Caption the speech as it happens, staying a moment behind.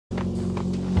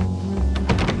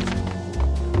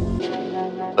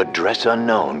Address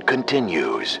Unknown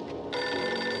continues.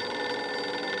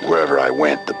 Wherever I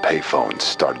went, the payphones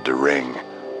started to ring.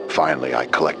 Finally, I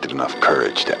collected enough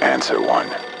courage to answer one.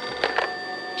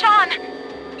 John,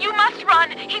 you must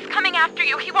run. He's coming after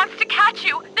you. He wants to catch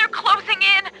you. They're closing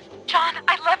in. John,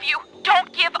 I love you.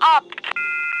 Don't give up.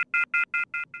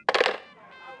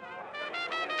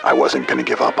 I wasn't gonna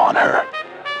give up on her.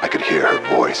 I could hear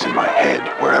her voice in my head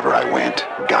wherever I went,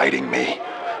 guiding me.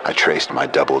 I traced my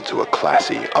double to a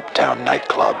classy uptown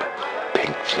nightclub,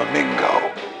 Pink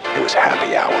Flamingo. It was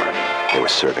happy hour. They were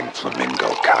serving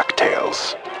flamingo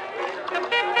cocktails.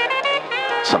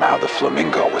 Somehow the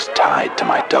flamingo was tied to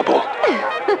my double.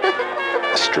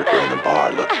 The stripper in the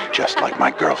bar looked just like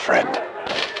my girlfriend.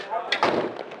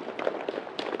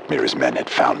 Mira's men had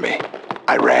found me.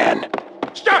 I ran.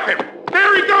 Stop him!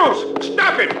 There he goes!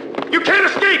 Stop him! You can't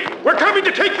escape! We're coming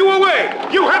to take you away!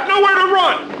 You have nowhere to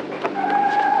run!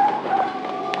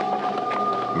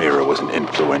 Mira was an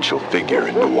influential figure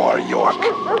in Noir York.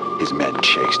 His men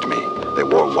chased me. They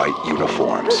wore white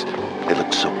uniforms. They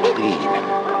looked so clean.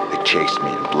 They chased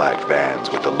me in black vans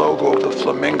with the logo of the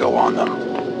flamingo on them.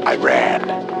 I ran.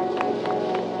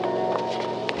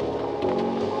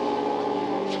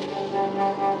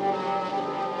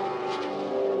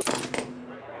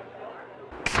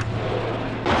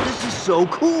 This is so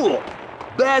cool.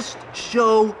 Best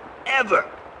show ever.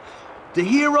 The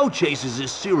hero chases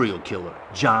his serial killer,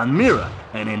 John Mira,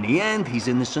 and in the end, he's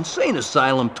in this insane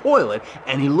asylum toilet,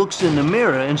 and he looks in the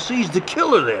mirror and sees the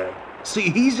killer there. See,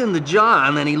 he's in the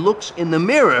John, and he looks in the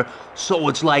mirror, so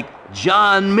it's like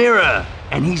John Mira,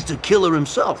 and he's the killer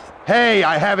himself. Hey,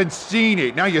 I haven't seen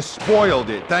it. Now you spoiled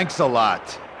it. Thanks a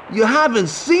lot. You haven't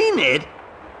seen it?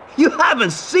 You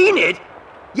haven't seen it?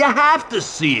 You have to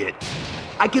see it.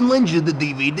 I can lend you the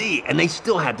DVD, and they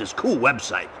still have this cool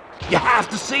website. You have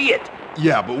to see it.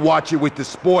 Yeah, but watch it with the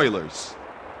spoilers.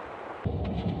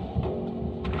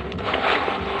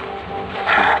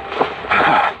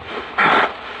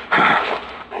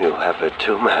 You have a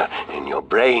tumor in your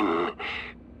brain.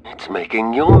 It's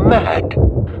making you mad.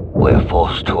 We're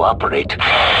forced to operate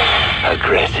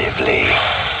aggressively.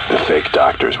 The fake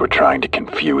doctors were trying to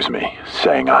confuse me,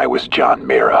 saying I was John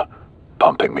Mira,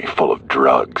 pumping me full of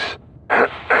drugs.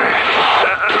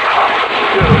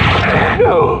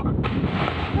 No!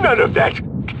 None of that!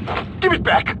 Give it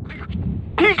back!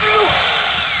 He's you!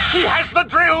 He has the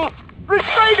drill!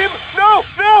 Restrain him! No!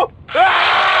 No!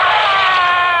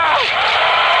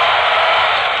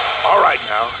 All right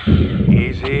now.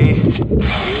 Easy.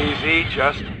 Easy.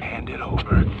 Just hand it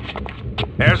over.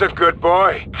 There's a good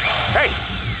boy. Hey!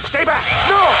 Stay back!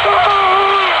 No!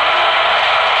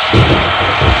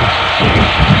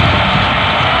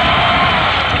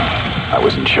 I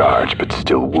was in charge, but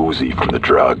still woozy from the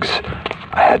drugs.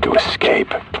 I had to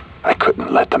escape. I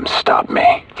couldn't let them stop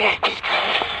me. He's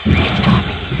coming. He's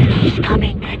coming. He's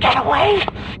coming. Get away!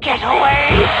 Get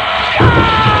away!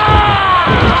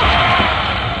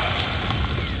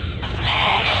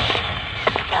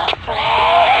 The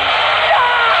flesh!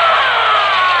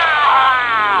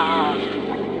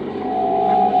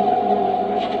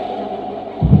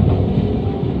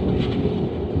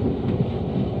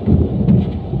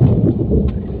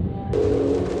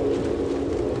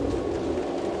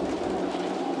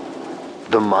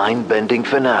 The mind-bending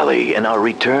finale in our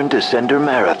return to Sender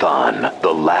Marathon,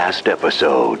 the last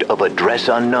episode of Address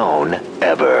Unknown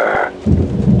ever.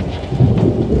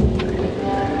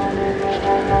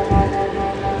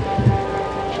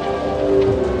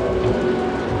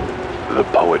 The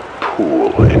poet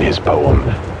Poole, in his poem,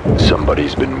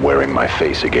 "Somebody's Been Wearing My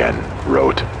Face Again,"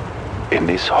 wrote, "In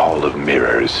this hall of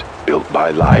mirrors, built by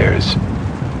liars,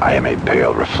 I am a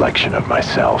pale reflection of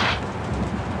myself."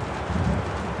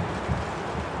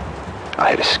 I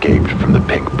had escaped from the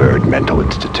Pink Bird Mental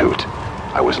Institute.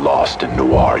 I was lost in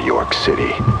Noir York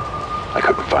City. I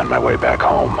couldn't find my way back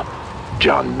home.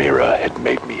 John Mira had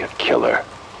made me a killer.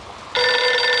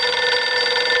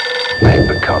 I had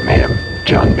become him,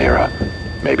 John Mira.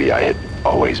 Maybe I had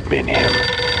always been him.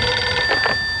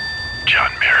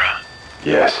 John Mira.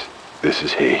 Yes, this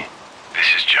is he.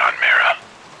 This is John Mira.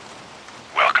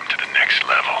 Welcome to the next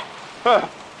level.